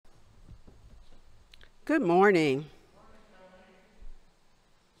Good morning.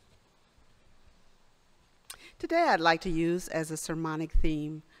 Today I'd like to use as a sermonic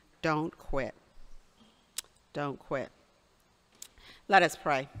theme, don't quit. Don't quit. Let us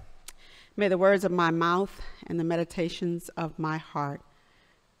pray. May the words of my mouth and the meditations of my heart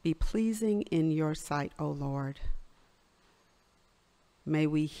be pleasing in your sight, O Lord. May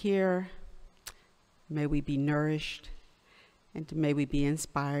we hear, may we be nourished, and may we be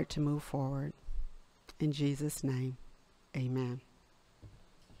inspired to move forward. In Jesus' name, amen.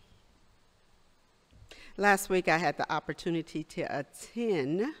 Last week I had the opportunity to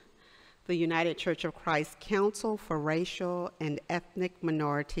attend the United Church of Christ Council for Racial and Ethnic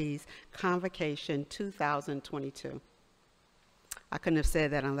Minorities Convocation 2022. I couldn't have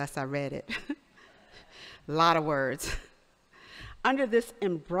said that unless I read it. A lot of words. Under this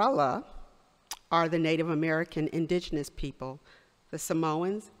umbrella are the Native American indigenous people, the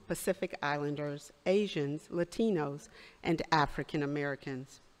Samoans, Pacific Islanders, Asians, Latinos, and African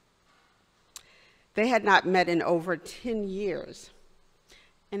Americans. They had not met in over 10 years.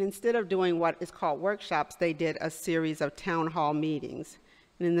 And instead of doing what is called workshops, they did a series of town hall meetings.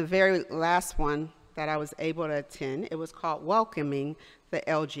 And in the very last one that I was able to attend, it was called Welcoming the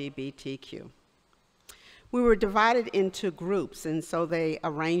LGBTQ. We were divided into groups, and so they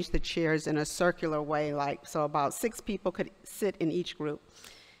arranged the chairs in a circular way, so about 6 people could sit in each group.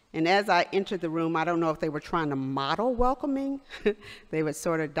 And as I entered the room, I don't know if they were trying to model welcoming. They would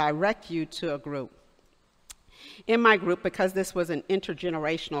sort of direct you to a group. In my group, because this was an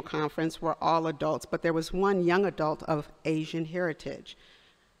intergenerational conference, we're all adults, but there was one young adult of Asian heritage.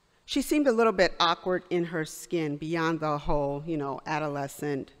 She seemed a little bit awkward in her skin beyond the whole,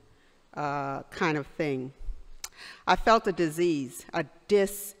 adolescent kind of thing. I felt a dis-ease.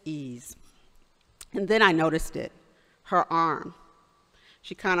 And then I noticed it, her arm.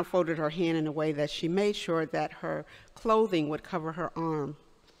 She kind of folded her hand in a way that she made sure that her clothing would cover her arm.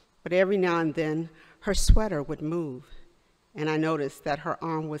 But every now and then, her sweater would move, and I noticed that her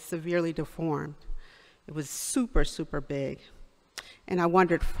arm was severely deformed. It was super, super big. And I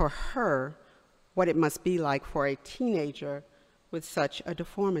wondered for her what it must be like for a teenager with such a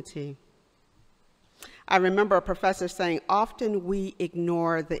deformity. I remember a professor saying, often we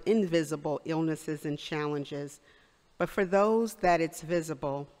ignore the invisible illnesses and challenges, but for those that it's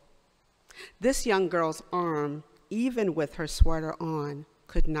visible, this young girl's arm, even with her sweater on,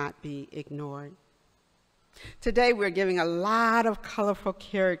 could not be ignored. Today we're giving a lot of colorful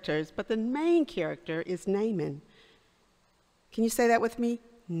characters, but the main character is Naaman. Can you say that with me?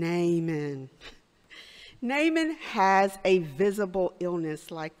 Naaman. Naaman has a visible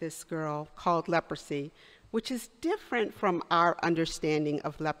illness like this girl called leprosy, which is different from our understanding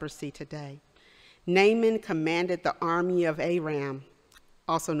of leprosy today. Naaman commanded the army of Aram,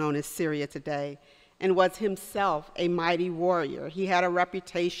 also known as Syria today, and was himself a mighty warrior. He had a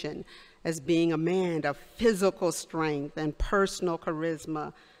reputation as being a man of physical strength and personal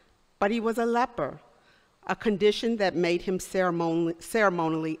charisma, but he was a leper, a condition that made him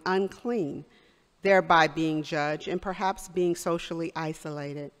ceremonially unclean, thereby being judged and perhaps being socially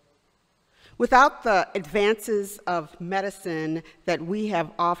isolated. Without the advances of medicine that we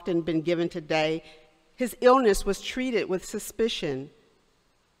have often been given today, his illness was treated with suspicion.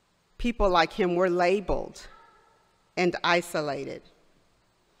 People like him were labeled and isolated.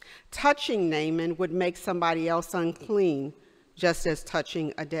 Touching Naaman would make somebody else unclean, just as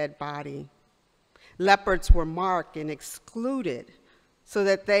touching a dead body. Leopards were marked and excluded so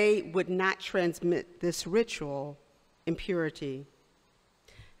that they would not transmit this ritual impurity.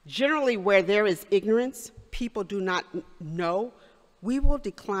 Generally, where there is ignorance, people do not know, we will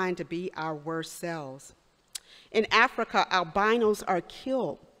decline to be our worst selves. In Africa, albinos are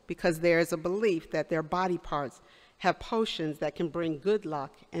killed because there is a belief that their body parts have potions that can bring good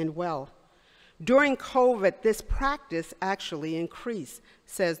luck and wealth. During COVID, this practice actually increased,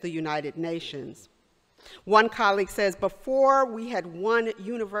 says the United Nations. One colleague says, before we had one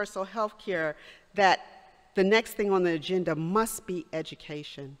universal health care, that the next thing on the agenda must be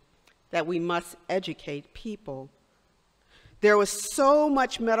education, that we must educate people. There was so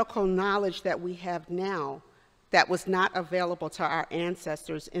much medical knowledge that we have now that was not available to our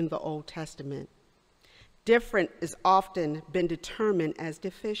ancestors in the Old Testament. Different is often been determined as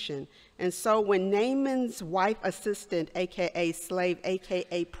deficient. And so when Naaman's wife assistant, AKA slave,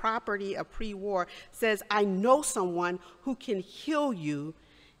 AKA property of pre-war, says, I know someone who can heal you,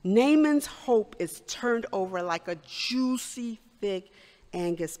 Naaman's hope is turned over like a juicy, thick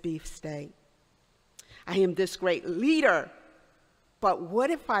Angus beef steak. I am this great leader, but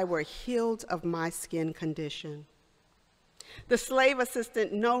what if I were healed of my skin condition? The slave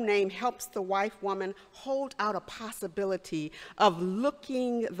assistant, No Name, helps the wife woman hold out a possibility of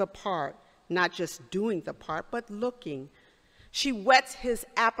looking the part, not just doing the part, but looking. She whets his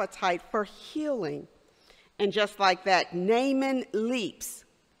appetite for healing. And just like that, Naaman leaps.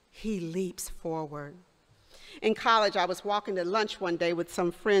 He leaps forward. In college, I was walking to lunch one day with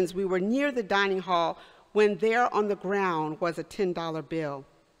some friends. We were near the dining hall when there on the ground was a $10 bill.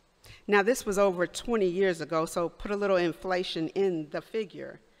 Now, this was over 20 years ago, so put a little inflation in the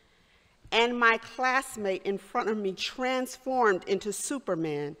figure. And my classmate in front of me transformed into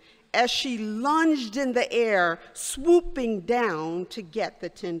Superman as she lunged in the air, swooping down to get the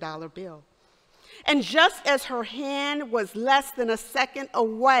 $10 bill. And just as her hand was less than a second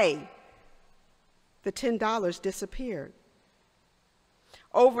away, the $10 disappeared.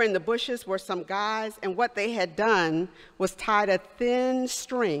 Over in the bushes were some guys, and what they had done was tied a thin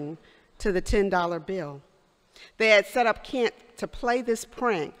string to the $10 bill. They had set up camp to play this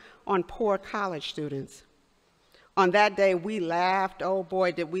prank on poor college students. On that day, we laughed. Oh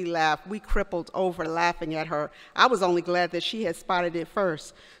boy, did we laugh. We crippled over laughing at her. I was only glad that she had spotted it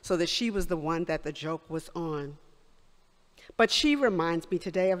first, so that she was the one that the joke was on. But she reminds me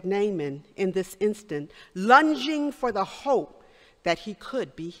today of Naaman in this instant, lunging for the hope that he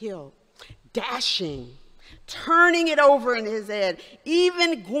could be healed, dashing, turning it over in his head,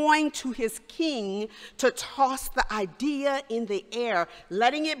 even going to his king to toss the idea in the air,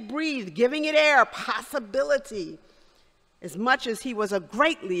 letting it breathe, giving it air, possibility. As much as he was a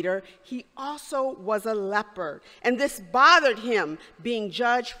great leader, he also was a leper, and this bothered him, being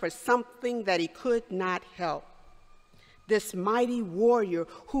judged for something that he could not help. This mighty warrior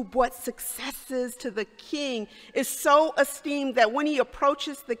who brought successes to the king is so esteemed that when he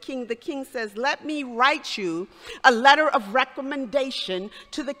approaches the king says, "Let me write you a letter of recommendation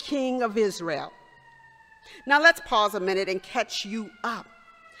to the king of Israel." Now let's pause a minute and catch you up.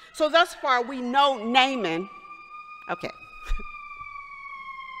 So thus far we know Naaman, okay.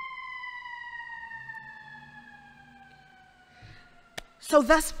 So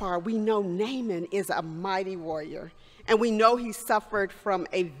thus far we know Naaman is a mighty warrior. And we know he suffered from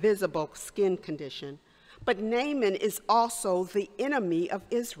a visible skin condition. But Naaman is also the enemy of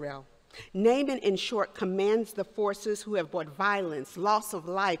Israel. Naaman, in short, commands the forces who have brought violence, loss of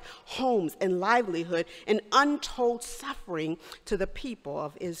life, homes, and livelihood, and untold suffering to the people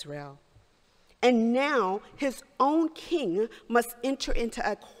of Israel. And now his own king must enter into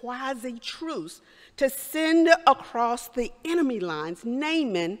a quasi-truce to send across the enemy lines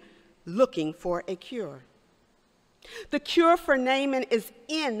Naaman looking for a cure. The cure for Naaman is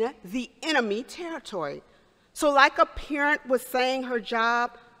in the enemy territory. So like a parent was saying her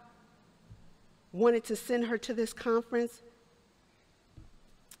job wanted to send her to this conference,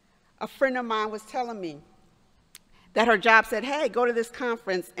 a friend of mine was telling me that her job said, "Hey, go to this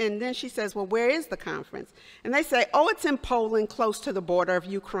conference." And then she says, "Well, where is the conference?" And they say, "Oh, it's in Poland, close to the border of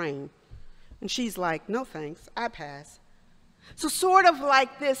Ukraine." And she's like, "No thanks, I pass." So sort of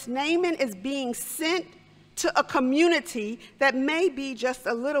like this, Naaman is being sent to a community that may be just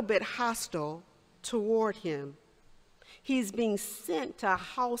a little bit hostile toward him. He's being sent to a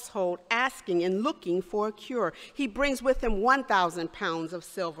household asking and looking for a cure. He brings with him 1,000 pounds of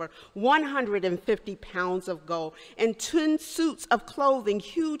silver, 150 pounds of gold, and 10 suits of clothing,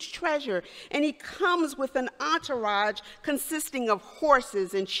 huge treasure. And he comes with an entourage consisting of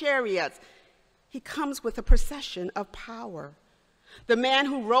horses and chariots. He comes with a procession of power. The man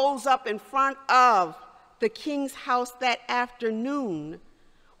who rose up in front of the king's house that afternoon,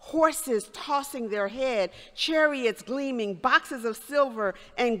 horses tossing their head, chariots gleaming, boxes of silver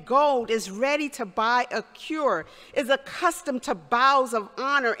and gold, is ready to buy a cure, is accustomed to bows of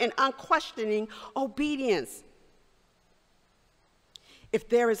honor and unquestioning obedience. If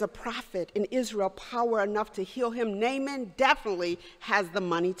there is a prophet in Israel power enough to heal him, Naaman definitely has the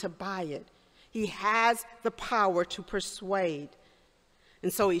money to buy it. He has the power to persuade.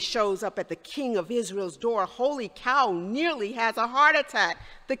 And so he shows up at the king of Israel's door. Holy cow, nearly has a heart attack.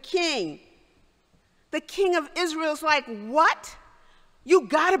 The king of Israel's like, "What? You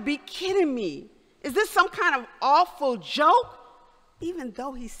gotta be kidding me. Is this some kind of awful joke?" Even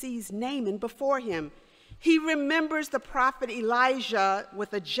though he sees Naaman before him, he remembers the prophet Elijah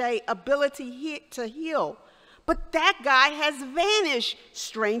with a J, ability to heal. But that guy has vanished.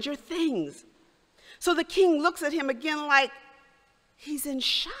 Stranger things. So the king looks at him again like, he's in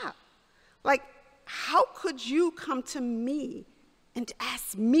shock. Like, how could you come to me and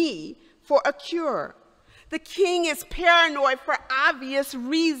ask me for a cure? The king is paranoid for obvious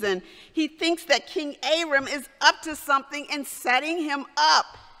reason. He thinks that King Aram is up to something and setting him up.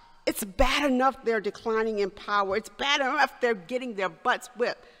 It's bad enough they're declining in power. It's bad enough they're getting their butts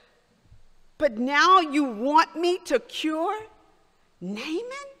whipped. But now you want me to cure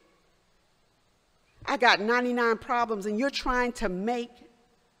Naaman? I got 99 problems, and you're trying to make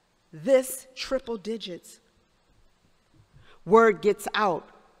this triple digits. Word gets out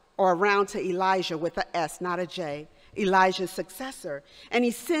or around to Elijah with an S, not a J, Elijah's successor. And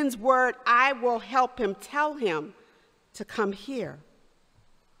he sends word, I will help him, tell him to come here.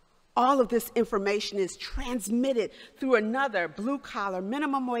 All of this information is transmitted through another blue-collar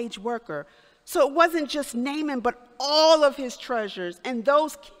minimum wage worker. So it wasn't just Naaman, but all of his treasures and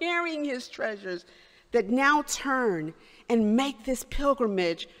those carrying his treasures that now turn and make this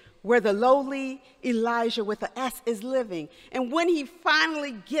pilgrimage where the lowly Elijah with an S is living. And when he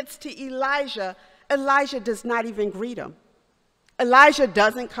finally gets to Elijah, Elijah does not even greet him. Elijah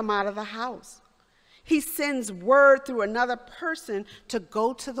doesn't come out of the house. He sends word through another person to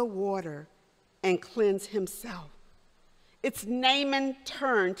go to the water and cleanse himself. It's Naaman's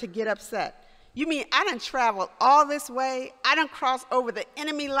turn to get upset. You mean I done traveled all this way? I done crossed over the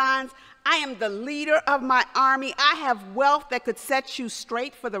enemy lines. I am the leader of my army. I have wealth that could set you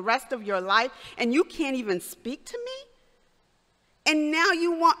straight for the rest of your life, and you can't even speak to me? And now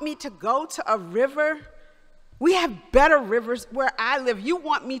you want me to go to a river? We have better rivers where I live. You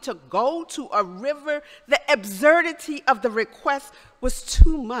want me to go to a river? The absurdity of the request was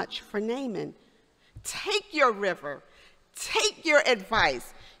too much for Naaman. Take your river. Take your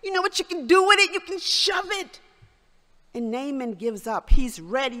advice. You know what you can do with it? You can shove it. And Naaman gives up. He's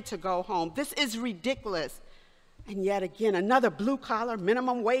ready to go home. This is ridiculous. And yet again, another blue-collar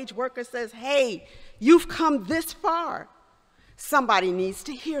minimum wage worker says, hey, you've come this far. Somebody needs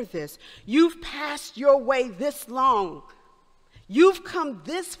to hear this. You've passed your way this long. You've come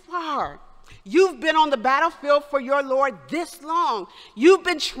this far. You've been on the battlefield for your Lord this long. You've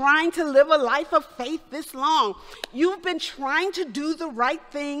been trying to live a life of faith this long. You've been trying to do the right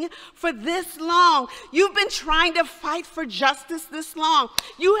thing for this long. You've been trying to fight for justice this long.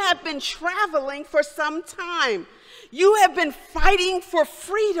 You have been traveling for some time. You have been fighting for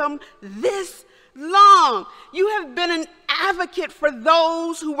freedom this long. You have been an advocate for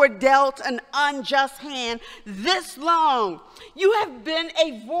those who were dealt an unjust hand this long. You have been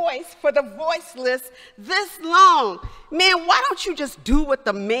a voice for the voiceless this long. Man, why don't you just do what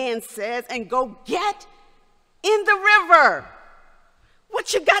the man says and go get in the river?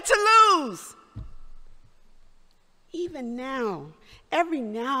 What you got to lose? Even now, every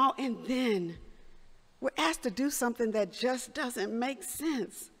now and then, we're asked to do something that just doesn't make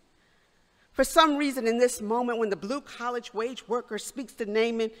sense. For some reason, in this moment, when the blue-collar wage worker speaks to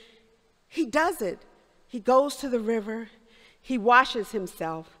Naaman, he does it. He goes to the river, he washes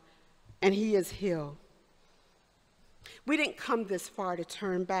himself, and he is healed. We didn't come this far to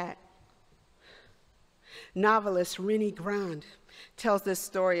turn back. Novelist Renée Grande tells this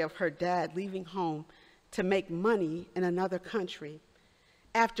story of her dad leaving home to make money in another country.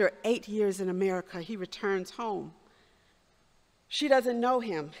 After 8 years in America, he returns home. She doesn't know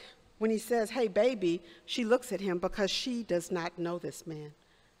him. When he says, hey, baby, she looks at him because she does not know this man.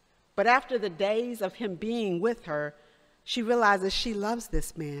 But after the days of him being with her, she realizes she loves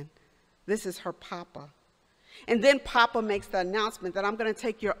this man. This is her papa. And then Papa makes the announcement that I'm going to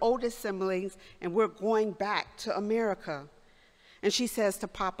take your oldest siblings and we're going back to America. And she says to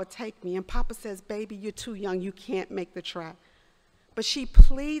Papa, take me. And Papa says, baby, you're too young. You can't make the trek. But she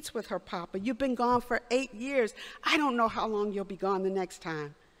pleads with her papa. You've been gone for 8 years. I don't know how long you'll be gone the next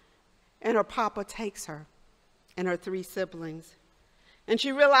time. And her papa takes her and her 3 siblings. And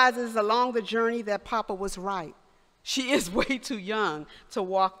she realizes along the journey that Papa was right. She is way too young to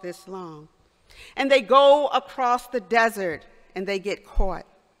walk this long. And they go across the desert and they get caught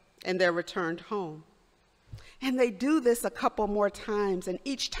and they're returned home. And they do this a couple more times, and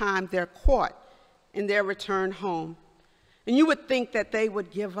each time they're caught and they're returned home. And you would think that they would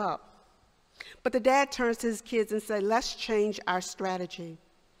give up. But the dad turns to his kids and says, let's change our strategy.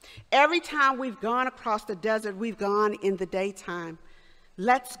 Every time we've gone across the desert, we've gone in the daytime.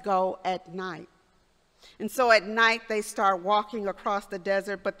 Let's go at night. And so at night, they start walking across the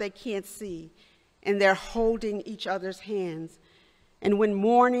desert, but they can't see. And they're holding each other's hands. And when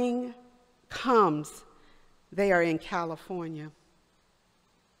morning comes, they are in California.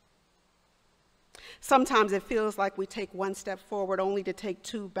 Sometimes it feels like we take 1 step forward only to take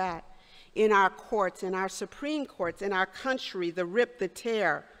 2 back. In our courts, in our Supreme Courts, in our country, the rip, the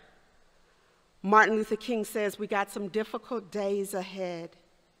tear. Martin Luther King says, we got some difficult days ahead.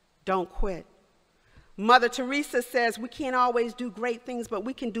 Don't quit. Mother Teresa says, we can't always do great things, but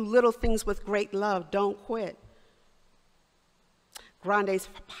we can do little things with great love. Don't quit. Grande's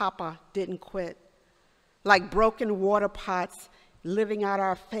papa didn't quit. Like broken water pots, living out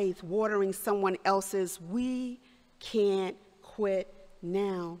our faith, watering someone else's, we can't quit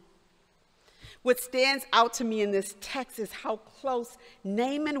now. What stands out to me in this text is how close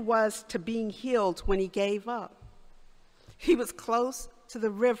Naaman was to being healed when he gave up. He was close to the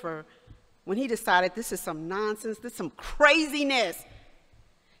river when he decided this is some nonsense, this is some craziness.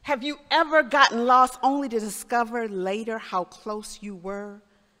 Have you ever gotten lost only to discover later how close you were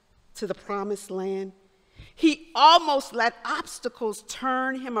to the promised land? He almost let obstacles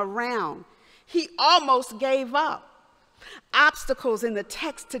turn him around. He almost gave up. Obstacles in the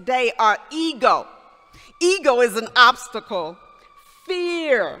text today are ego. Ego is an obstacle.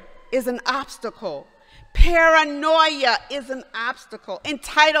 Fear is an obstacle. Paranoia is an obstacle.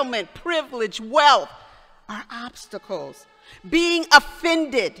 Entitlement, privilege, wealth are obstacles. Being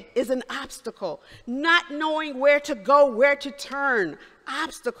offended is an obstacle. Not knowing where to go, where to turn,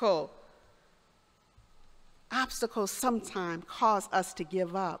 obstacle. Obstacles sometimes cause us to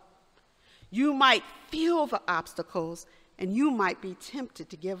give up. You might feel the obstacles and you might be tempted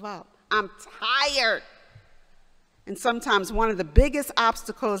to give up. I'm tired. And sometimes one of the biggest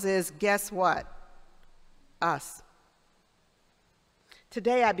obstacles is, guess what? Us.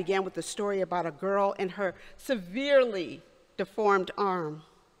 Today I began with a story about a girl and her severely deformed arm.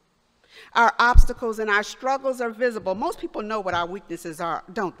 Our obstacles and our struggles are visible. Most people know what our weaknesses are,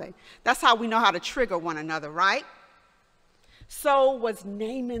 don't they? That's how we know how to trigger one another, right? So was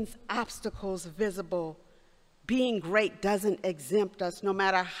Naaman's obstacles visible. Being great doesn't exempt us, no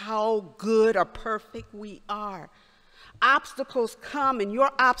matter how good or perfect we are. Obstacles come, and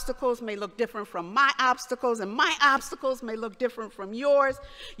your obstacles may look different from my obstacles, and my obstacles may look different from yours.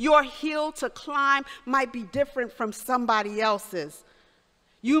 Your hill to climb might be different from somebody else's.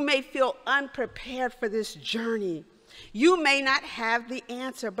 You may feel unprepared for this journey. You may not have the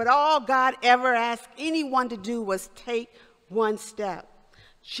answer, but all God ever asked anyone to do was take one step,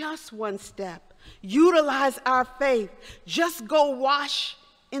 just one step. Utilize our faith. Just go wash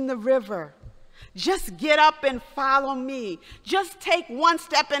in the river. Just get up and follow me. Just take one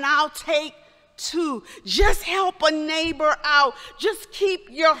step and I'll take two. Just help a neighbor out. Just keep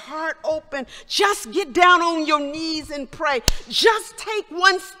your heart open. Just get down on your knees and pray. Just take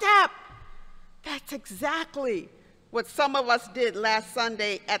one step. That's exactly what some of us did last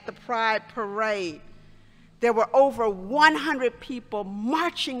Sunday at the Pride Parade. There were over 100 people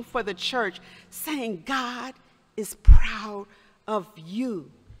marching for the church saying, God is proud of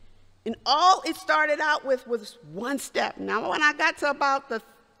you. And all it started out with was one step. Now, when I got to about the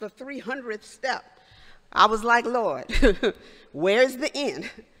 300th step, I was like, Lord, where's the end?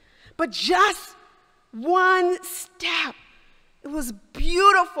 But just one step. It was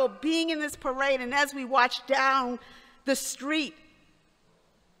beautiful being in this parade. And as we watched down the street,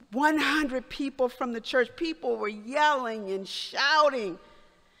 100 people from the church, people were yelling and shouting.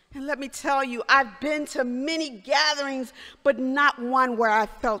 And let me tell you, I've been to many gatherings, but not one where I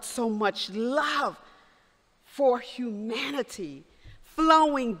felt so much love for humanity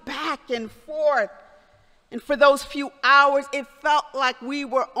flowing back and forth. And for those few hours, it felt like we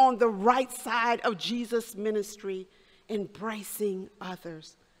were on the right side of Jesus' ministry, embracing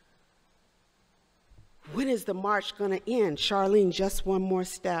others. When is the march going to end? Charlene, just one more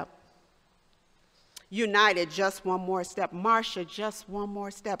step. United, just one more step. Marcia, just one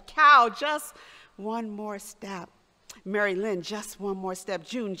more step. Cal, just one more step. Mary Lynn, just one more step.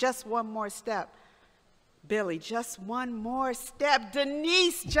 June, just one more step. Billy, just one more step.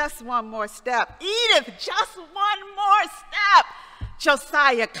 Denise, just one more step. Edith, just one more step.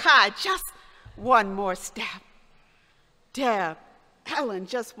 Josiah, Kai, just one more step. Deb, Helen,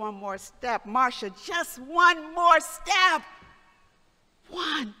 just one more step. Marcia, just one more step.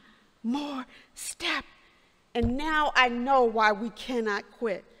 One more step. And now I know why we cannot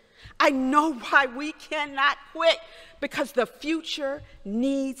quit. I know why we cannot quit, because the future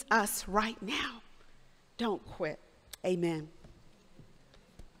needs us right now. Don't quit. Amen.